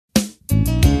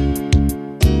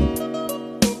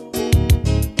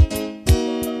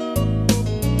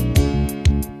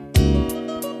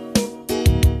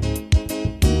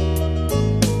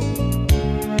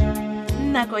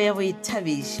ya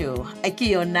boithabišo a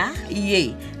ke yona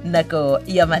ye nako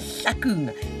ya mahlakong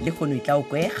le kgono itla o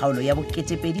kwe kgaolo ya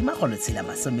boketepedi magolo tshela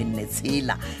masomenne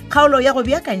tshela kgaolo ya go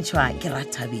beakantšhwa ke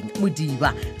Rathabeng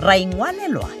Modiba ra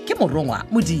ingwalelwa ke morongwa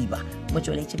Modiba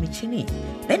motsweletši metšhineng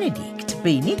Benedict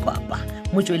Beni Kwapa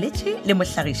motsweletši le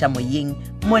mohlagiša moyeng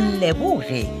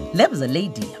Moleboge Lebza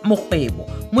Lady Mokgwebo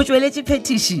motsweletši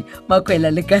phetiši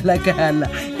Makwela le Kalakala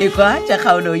e kwa tša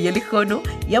kgaolo ye lekgono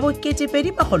ya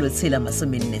boketepedi magolo tshela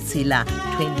masomenne tshela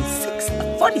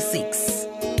 2646.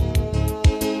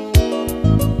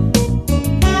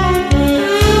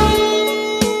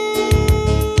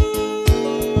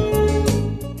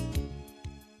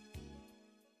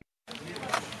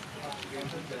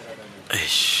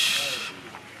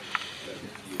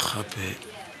 Gape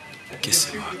ke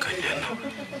sebakanyana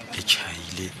le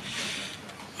tšhaile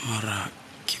mara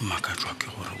ke makatswa ke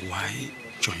gore why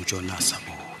Jonjon a sa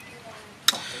bo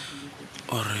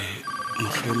ore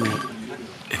mohlolo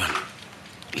e bana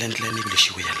landline e bile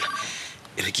šigo yalla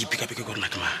e re ke ipika-pika gore nna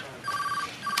ke mang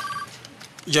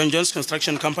Jonjon's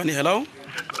Construction Company, hello?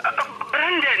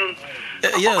 Brandon.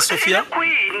 Yes, Sophia?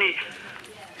 Queen.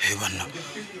 Hey, bana.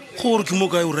 Gore ke mo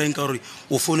kae o reng ka gore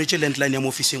o founetse landline ya mo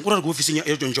officing. O ra go officing ya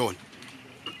Jonjon.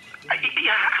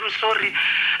 Yeah, I'm sorry.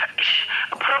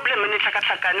 Problem ne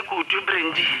tlhakatlhakane kudu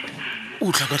Brandy.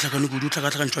 O tlhakatlhakane kudu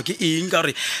tlhakatlhakantšwa ke eng ka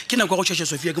gore ke nako go tšhaša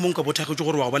Sophia ke mo nka bothagetse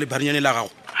gore wa go ba le barinyane la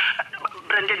gago.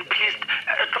 Brandon, please,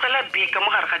 tlogela bika mo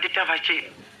gare ga ditaba tše.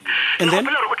 And then?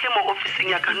 Go tle mo officing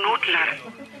ya ka notlar.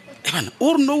 Bana,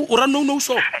 o ra no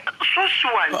so. So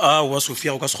sure. Wa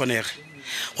Sophia o ka se kgonege.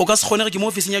 Go ka se kgonege ke mo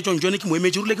officing ya Jonjon ke mo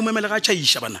emetse rile ke mo emele ga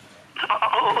tšhaiša bana.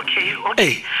 Okay.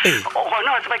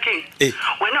 Gona wa tseba keng?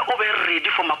 Wena o be ready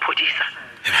for maphodisa.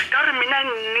 Ka re mina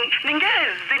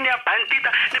ningeze ni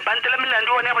abantita ni bantela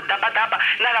milando wona ya bodabadaba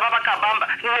na la ba Kapampa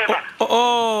never.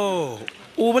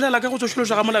 O bolela ka go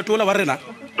tsošološa ga molato ola wa rena.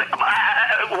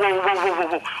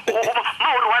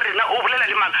 Maolo wa rena o bolela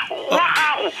le mang wa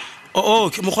gago.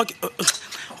 Ke mogwa ke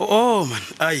man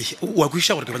ai wa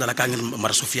kuisha gore ke bolela ka eng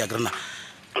mara Sophia ke rena.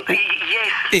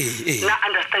 Yes. Na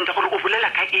understand gore o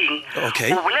bolela ka eng.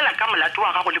 Okay. O bolela ka molato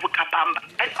wa gago le Kapampa.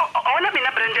 Ona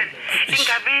mina Brandon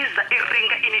ingabiza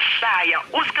iringa inihlaya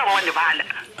uska wa nebala.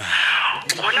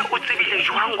 Bona o tsebile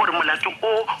jwang gore molato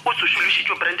o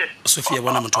tsošološitšwe Brandon. Sophia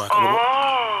bona motho wa ka.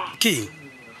 Ke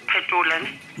phetola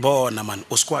ne bona man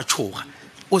o skwa tshoga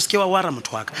o ske wa wara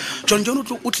motho wa ka Jonjon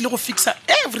o tlile go fixa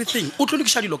everything o tlo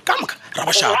lekisha dilo ka moka ra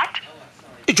ba sha what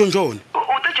Jonjon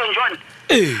o te Jonjon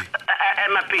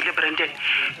mapele Brandon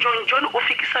Jonjon o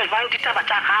fikisa vang ditaba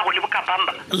tša gago le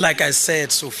Kapampa. Like I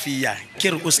said Sophia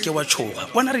ke re o ske wa tshoga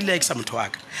bona relaxa motho wa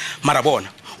ka mara bona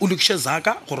o lekisha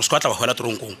zaka gore skwa tla ba hwela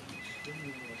tronkong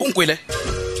o nkwele.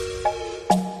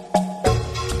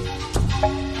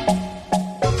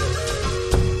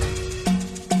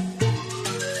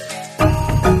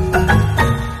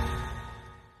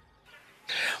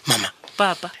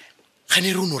 Papa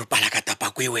gane re o no re pala ka tapa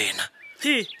kwe wena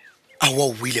a wa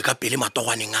o buile ka pele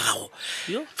matogwaneng a gago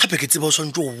gape ke tseba o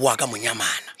swantse o boa ka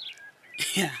monyamana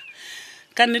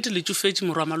ka nnete le tšofetse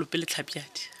morwa malope le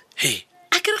tlhapiadi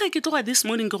a ke re ge ke tloga this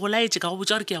morning ke go laetse ka go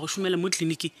botsa gore ke ya go šomela mo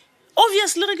tleliniking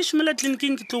obviously ge ke šomela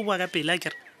tleliniking ke tlo boa ka pele a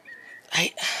kere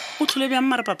o tlhole bjang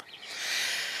mara papa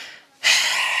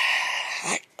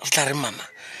re tla re mama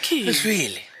re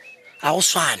hlwele a go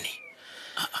swane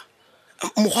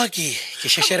mogwa ke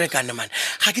shesherekane man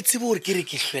ga ke tsebe gore ke re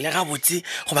ke hlwele ga botse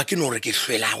goba ke no gore ke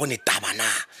hlwela go ne tabana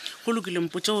go lokile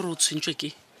mpotse gore o tshwentšwe ke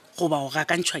goba o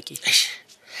gakantšhwa ke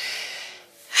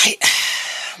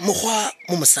mogwa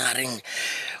mo mosagareng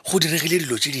go diregile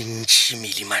dilo tse dintšhi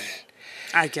mele man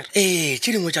a kere tše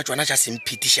dingwe tša tsona tša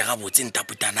semphetiše ga botse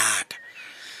ntaputanaka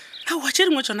aowa tše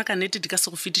dingwe tsona ka nnete di ka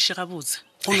se go fetiše ga botse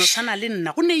go no tshwana le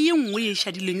nna go ne ye nngwe ye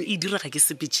šadileng e direga ke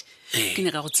sepetse ke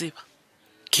nyaka go tseba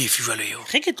ke efe jalo yo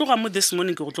ge ke tloga mo this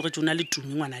morning ke go tlogetse o na le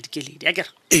tumi ngwana a dikeledi a kere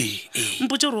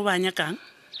mpotse gore o ba nyakang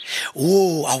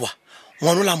awa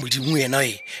ngwana o la modimo yena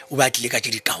o ba tlile ka tše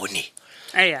dikaone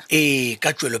ka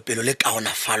tšwelopelo le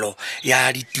kaonafalo ya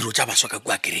ditiro tša baswa ka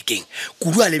kua kerekeng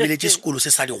kudu a lebeletse sekolo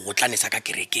se sa digotlane sa ka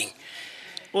kerekeng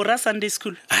o ra Sunday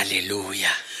school.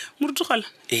 Hallelujah. Morutugala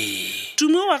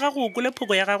tumi wa gago o kole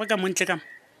phoko ya gagwe ka montle kama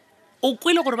o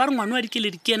kwele gore ba re ngwana wa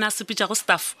dikeledi ke ena a sepetša go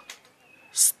staff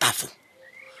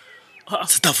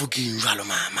ke jalo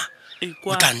mama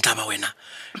o tla ntla ba wena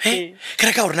ke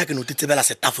re ka gore na ke no tetsebela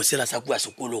staff sela sa kua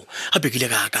sekolong gape ke ile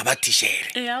ka ba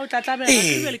t-shirt o tla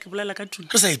tlabela ke bolela ka tumi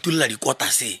re sa itulela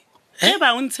dikota se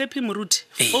ba o ntshepe moruti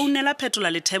founela phetola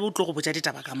le thebe o tlo go botsa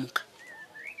ditaba ka moka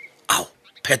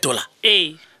phetola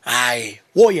ai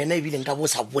wo yena e bileng ka bo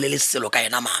sa bolele selo ka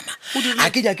yena mama a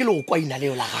ke ja ke le go kwa ina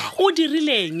leo la gago o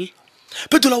dirileng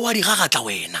phetola wa di gagatla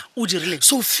wena o dirileng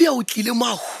Sophia o tlile mo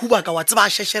a huba ka wa tseba a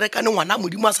shesherekane ngwana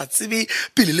modimo a sa tsebe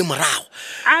pele le morago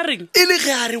a reng e le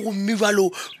ge a re go mme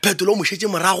jalo phetola o mo shetse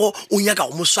morago o nyaka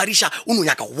go mo swarisha o no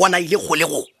nyaka go bona ile go le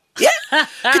go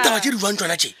ke taba tse di jwang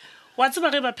tsona tse wa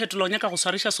tseba ge ba phetola o nyaka go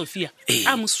swarisha Sophia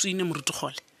a mo swine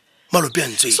morutugole malope a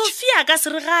ntse Sophia ka se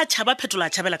re ga a tšhaba phetola a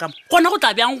tšhabela ka mo gona go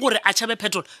tla bjang gore a tšhabe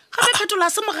phetola gape phetola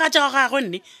a se mogatša wa gagwe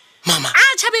nne mama a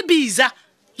tšhabe biza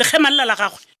le gemalela la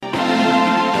gagwe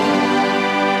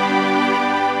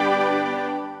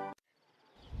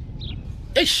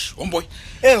homeboy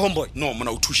homeboy no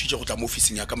mona o thušitše go tla mo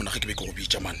officing ya ka mona ge ke be ke go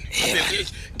bitša man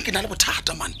ke na le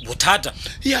bothata man bothata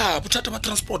ya bothata ba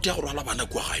transport ya go rwala bana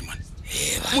kua gae man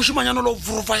mošimanyana lo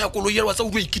vrofa ya koloi ya wa tsa o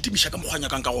dio ikitimiša ka mokgwanya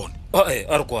kang ka gona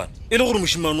a re kwane e le gore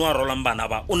mošimane a rolang bana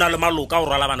ba o na le maloka go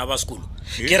rwala bana ba sekolo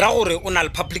ke ra gore o na le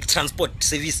public transport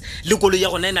service le koloi ya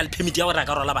gona e na le permit ya gore a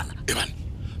ka rwala bana ebane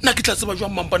nna ke tla tseba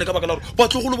jwang Mampane ka baka la gore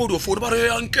batlogolo ba diofone ba re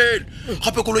yankele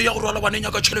gape koloi ya go rwala bana e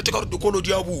nyaka tšhelete ka gore dikolo di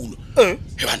a bulwa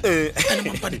ebane ane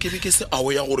Mampane ke be ke se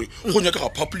awe ya gore go nyaka ga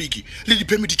public le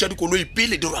di-permit tša dikoloi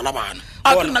pele di rwala bana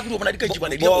a ke nna ke di bona di ka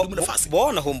jibana di ya godimo lefase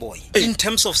bona homeboy in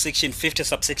terms of section 50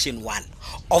 subsection 1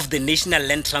 of the National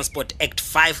Land Transport Act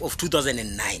 5 of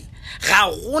 2009 ga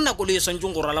gona koloi e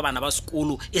swantšeng go rwala bana ba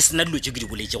sekolo e sena dilo tše ke di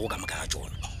boletšego ka moka ga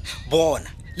tšona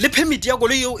bona le permit ya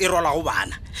koloi eo e rwala go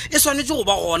bana e swanetse go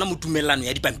ba gona mo tumelelano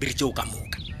ya dipampiri tšeo ka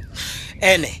moka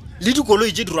ene le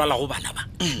dikoloi tše di rwala go bana ba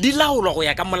di laolwa go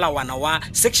ya ka molawana wa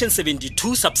section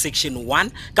 72 subsection 1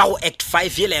 ka go act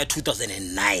 5 yela ya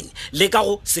 2009 le ka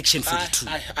go section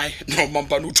 42 no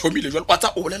Mampane o thomile jalo wa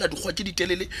tsa o bolela dikgwa tše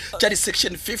ditelele tša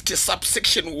di-section 50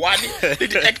 subsection 1 le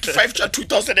di-act 5 tša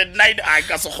 2009 a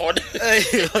ka se kgone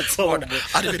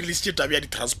a re be re lesitše tabe ya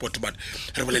di-transport man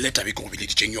re bolele tabe ke go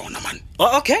bileditšeng yona man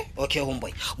okay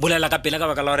homeboy bolela ka pele ka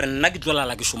baka la gore nna ke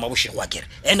tlolala ke šoma bošego a kere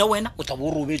ene wena o tla bo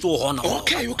o robetse o gona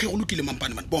okay go lokile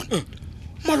Mampane man bona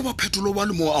malo ba phetholo ba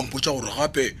le mo ampotša gore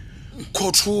gape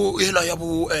khotho ela ya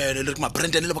bo le ma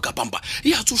Brandon le bo Kapampa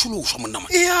e a tsošološwa monna man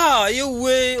ya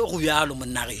yewe go bjalo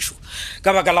monna gešo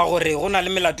ka baka la gore go na le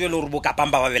melato e le gore bo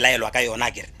Kapampa ba belaelwa ka yona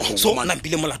kere so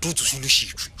nampile molato o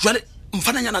tsošološitšwe jwale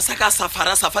mfananyana sa ka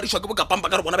safarišwa ke bo Kapampa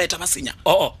ka re bona ba eta ba senya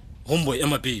homeboy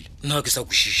ema pele nna ke sa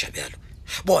kwešiša bjalo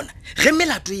bona ge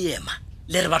melato e ema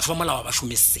le re batho ba molao ba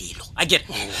šome selo a kere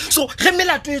so ge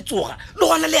melato e tsoga le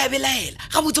gona le ya belaela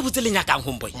ga botsebotse le nyakang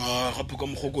homeboy gape ka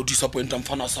mogoko disappointa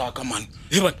mfana sa ka man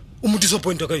ebane o mo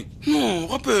disappointa kaeng no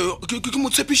gape ke mo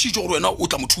tshepišitše gore wena o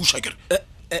tla mo thuša kere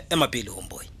ema pele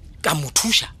homeboy ka mo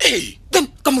thuša then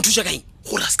ka mo thuša kaeng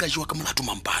gore a se ka jewa ka molato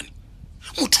Mampane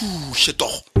mo thuše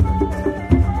togo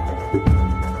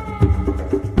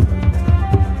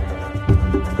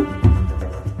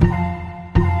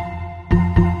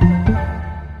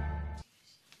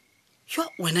yo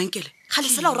wena nkele ga le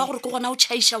sela o ra gore ke gona o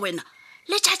tšhaiša wena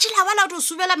letšatši la ba la di o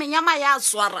subela menyama ya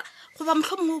swara goba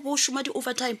motlho mongwe bo o šoma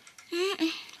di-overtime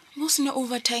mo sene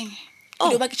overtime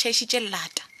ke ba ke tšhaišitše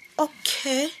lata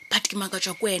okay but ke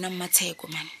makatswa ko wena mmatsheko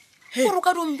man gore o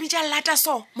ka dompitša lata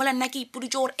so mola nna ke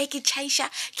ipoditše gore e ke tšhaiša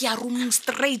ke ya rooming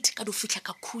straight ka di o fitlha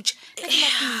ka khutša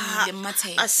le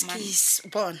mmatsheko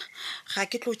bona ga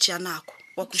ke tlo tšea nako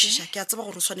wa kwešiša ke a tseba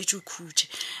gore o swanetse o khutše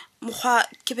mokgwa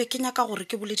ke be ke nyaka gore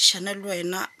ke boledišane le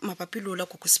wena mapapi le ola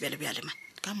koko sebjalebjale man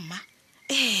ka mma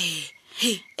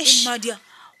mmadia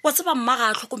wa tseba mma ga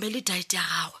a tlhokomele diet ya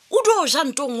gagwe o dio ja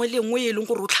nto nngwe le nngwe e leng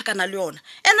gore o tlhakana le yona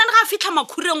and then ga a fitlha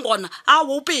makhureng gona a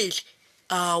wo pele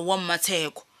wa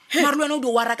mmatsheko mare le wena o di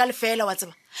wa raka lefela wa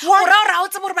tseba ora o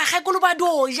tseba gore bagekolo ba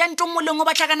dio ja nto nngwe le nngwe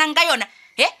ba tlhakanang ka yona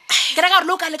ke reka gore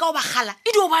le o ka leka o ba gala e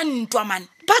dio ba ntwa man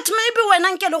but maybe wena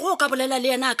nkele go o ka bolela le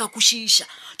yena a ka kwešiša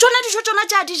tsona dijo tsona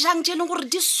tša di jang tše e leng gore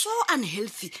di so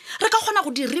unhealthy re ka kgona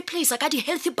go di replace ka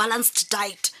di-healthy balanced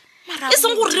diet e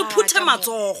seng gore re phuthe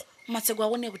matsogo matsheko wa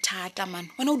gone bothata man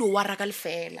wena o di wa raka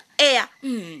lefela ea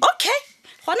okay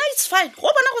gona it's fine go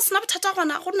bona go sena bothata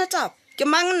gona go nna taba ke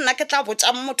mang nna ke tla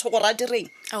botsa motho gore a direng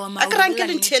a ke rang ke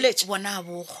le ntheeletše bona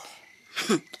bogo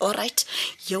all right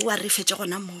yeo a re fetse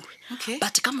gona mowe Okay.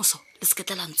 but ka moso le se ke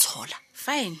tlela ntshola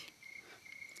fine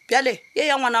bjale ye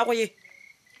ya ngwana go ye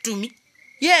Tumi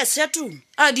yes ya Tumi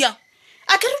a dia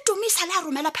a ke re Tumi sa le a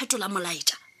romela phetola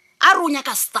molaetša a re o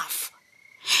nyaka staff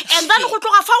and then go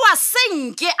tloga fa wa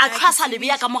senke a tlhasa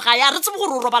lebeya ka mogaya re tsebe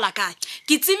gore o robala kae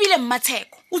ke tsebile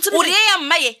mmatsheko O tsebile? o re ya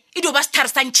mmaye e dio ba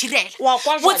starsang tshirela Wa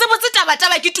kwa jwale. botse taba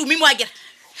ke Tumi mo akere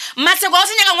mmatsheko o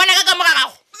senya ka ngwana ka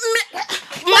mogagago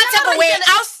mmatsheko we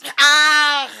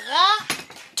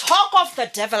talk of the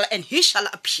devil and he shall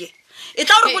appear e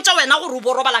tla re botsa wena gore o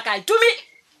bo robala kae Tumi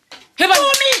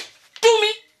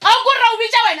Tumi, a o ko rra o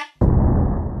bitša wena.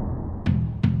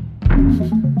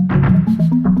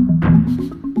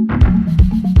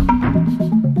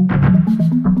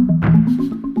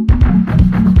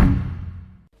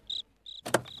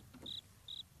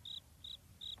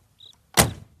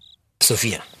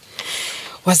 Sophia,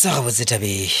 wa tsa ga botse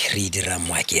tabe re dira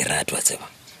moa ke rata wa tseba.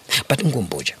 But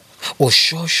nkompoja, o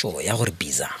shosho ya gore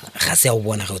biza ga se ya o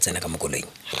bona ga o tsena ka mokoloing.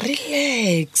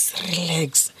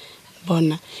 Relax.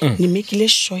 Bona, ni mekile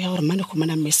sure ya gore mane go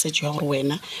mana message ya gore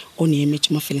wena o ne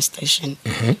emetse mo filling station.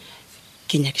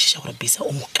 Ke nyakisha gore biza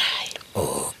o mokae.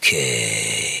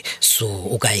 Okay. So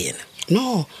o ka yena?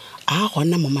 No, a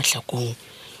gona mo mahlakong.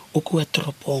 O kuwa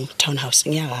toropong townhouse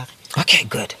ya gagwe. Okay,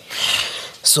 good.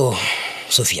 So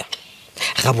Sophia,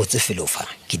 ga botse felofa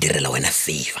ke direla wena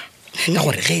favor. Ka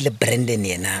gore ge ile Brandon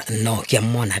yena no ke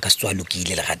mmona ka tswa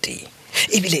lokile le gate.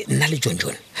 Ebile nna le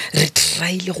Jonjon re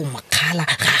tryile go makhala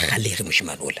ga galege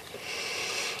moshimanola.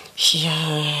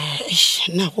 Yeah,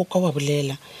 na go ka wa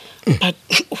bolela. But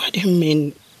what do you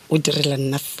mean o direla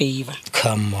nna favor?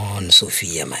 Come on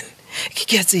Sophia man.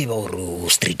 Ke a tseba o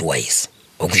streetwise.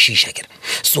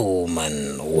 So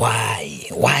man, why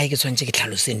ke tshwantse ke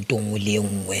tlhalose ntong le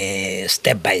engwe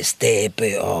step by step?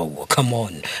 Oh come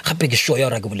on, gape ke sure ya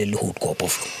ra ke bolele ho kopa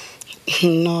flo.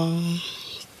 No,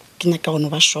 ke nyaka go no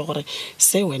ba sure gore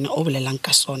se wena o bolelang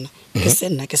ka sona ke se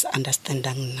nna ke se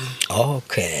understandang na.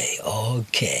 Okay.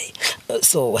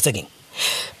 So what's again?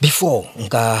 Before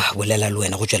nka bolela le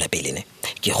wena go tswela pele ne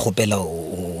ke kgopela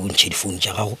o ntse di phone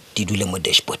tsa gago di dule mo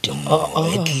dashboard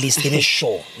mo at least be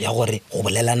sure ya gore go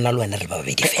bolela nna le wena re ba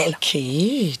bedi fela.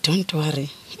 Okay, don't worry.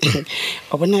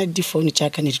 O bona di phone tsa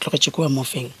ka ne di tlogetse kwa mo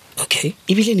feng. Okay,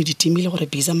 ebile ne di timile gore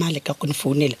biza male ka go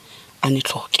founela a ne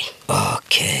tlhoke.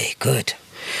 Okay, good.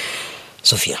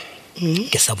 Sophia,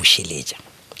 ke sa busheletša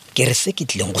ke re se ke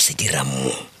tlileng go se dira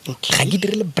mo ga ke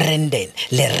direle Brandon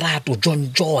le rato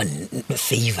Jonjon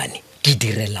favor ne ke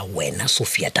direla wena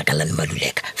Sophia takalane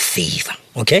maluleka favor.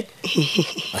 Okay.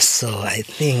 So I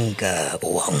think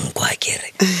wa nkwa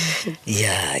kere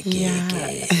ya ke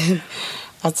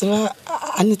a tseba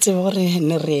a ne tseba gore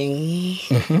ne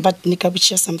reng but ne ka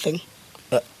botša something.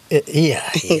 Yeah.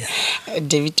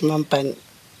 David Mampane.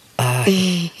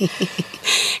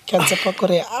 Ke tsepa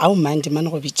gore a o mandi man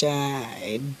go bitša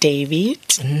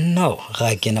David. No,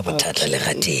 ga ke na bothata le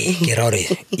gate ke ra gore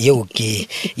yeo ke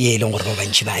ye leng gore ba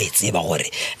bantši ba etse ba gore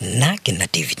nna ke nna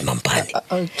David Mampane.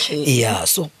 Okay. Yeah,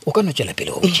 so o ka no tswela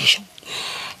pele go botšiša.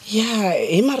 Yeah,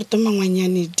 e marito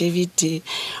mangwanyane David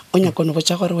o nyaka no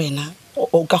botša gore wena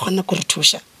o ka kgona go re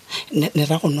thuša ne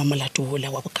ra go nwa molato ola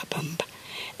wa Kapampa.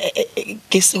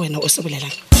 Ke se wena o se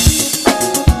bolelang.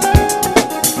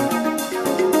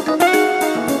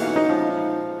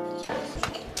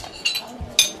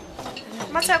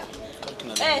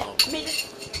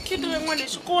 Ke dire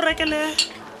ngwaleso ko rekele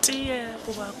tee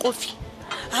goba coffee.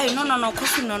 Ay, no,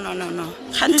 coffee, no.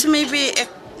 Can't maybe a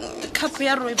cup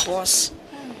ya rooibos.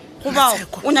 Goba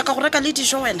o nyaka go reka le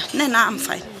dijo wena? Nna I'm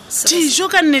fine. Dijo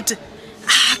ka nnete?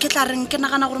 Ke tla reng ke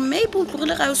nagana gore maybe o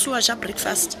tlogile ga o se wa ja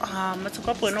breakfast.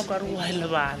 Matseko a poena o ka re o a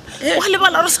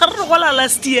lebala re sa re gola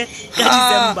last year ka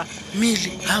December.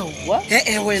 Mili. Hawa.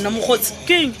 Wena mogotsi.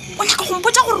 Keng? O nyaka go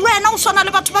mpotsa gore wena o swana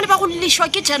le batho ba le ba go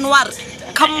leshwa ke January.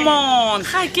 Come on.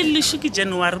 Ga ke leshwe ke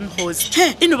January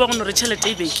mogotsi. E no ba go no re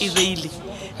tšhelete e be ke beile.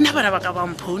 Nna bana ba ka ba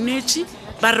mphounetse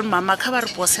ba re mama ka ba re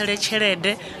posele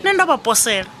tšhelete nna ba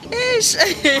posela.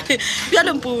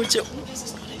 Bjale mpotse.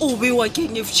 O be wa ke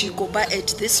if Chico ba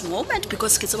at this moment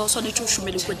because ke tseba o swanetse o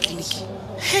shumele kwa clinic.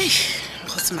 Hey,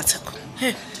 khotsi Matseko.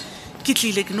 Ke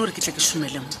tlile ke no re ke tle ke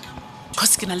shumele mo.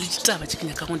 Khotsi ke na le ditaba tse ke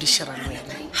nyaka go di share le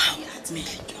wena.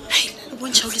 Hey, o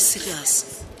bontsha o le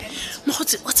serious.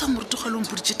 Mogotsi o tsa morutugelo o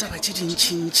mpoditse taba tse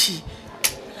dintšintši.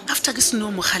 After ke seno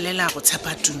mo galela go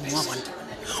tshepa tumo wa bona.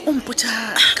 O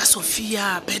mpotsa ka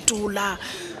Sophia Betola.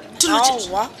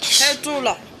 Awa,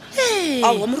 Betola.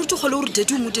 Awa morutugelo o re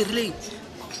dedi o mo dirileng.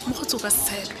 Mogotsi o ka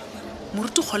sela.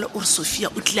 Morutugelo o re Sophia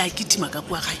o tlile a kitima ka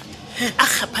kwa gae. A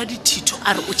gapa dithito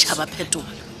a re o tšhaba Betola.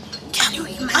 Can you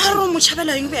imagine? A re o mo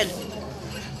tšhabela eng bjale?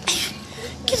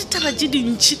 Ke ditaba tse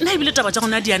dintšhi nna ebile taba tša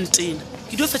gona di a ntena.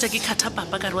 Ke dio fetša ke kgatha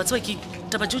papa ka re wa tseba ke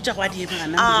taba tšeo tša go a di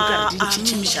emegana mo ka re di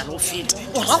ntšhitšhimiša le go feta.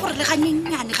 O ra gore le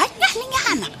ganyenyane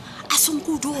a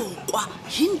senkudo kwa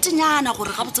hintenyana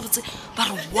gore ga botsebotse ba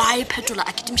re why Betola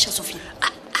a kitimiša Sophia.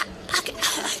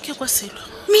 Ke kwa selo.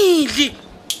 Mili,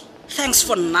 thanks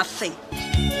for nothing.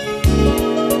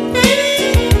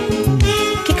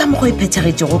 Ke ka mo go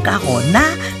iphethagetšego ka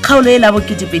gona kgaolo e la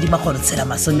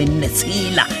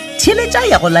bo-2,4 theletša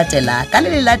ya go latela ka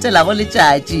le latela go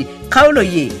letšatši. Kgaolo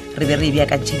ye re be re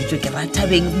beakantšheditšwe ke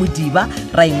Rathabeng Modiba,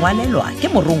 ra ingwalelwa ke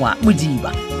Morongwa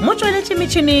Modiba, motsweletši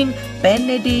metšhineng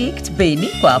Benedict Beny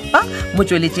Kwapa,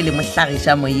 motsweletši le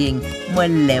mohlagiša moyeng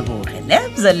Moleboge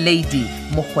Lebza Lady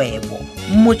Mokgwebo,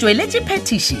 motsweletši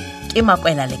phetiši ke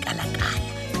Makwela Lekalakala.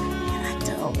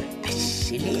 Lerato a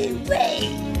šhelewe.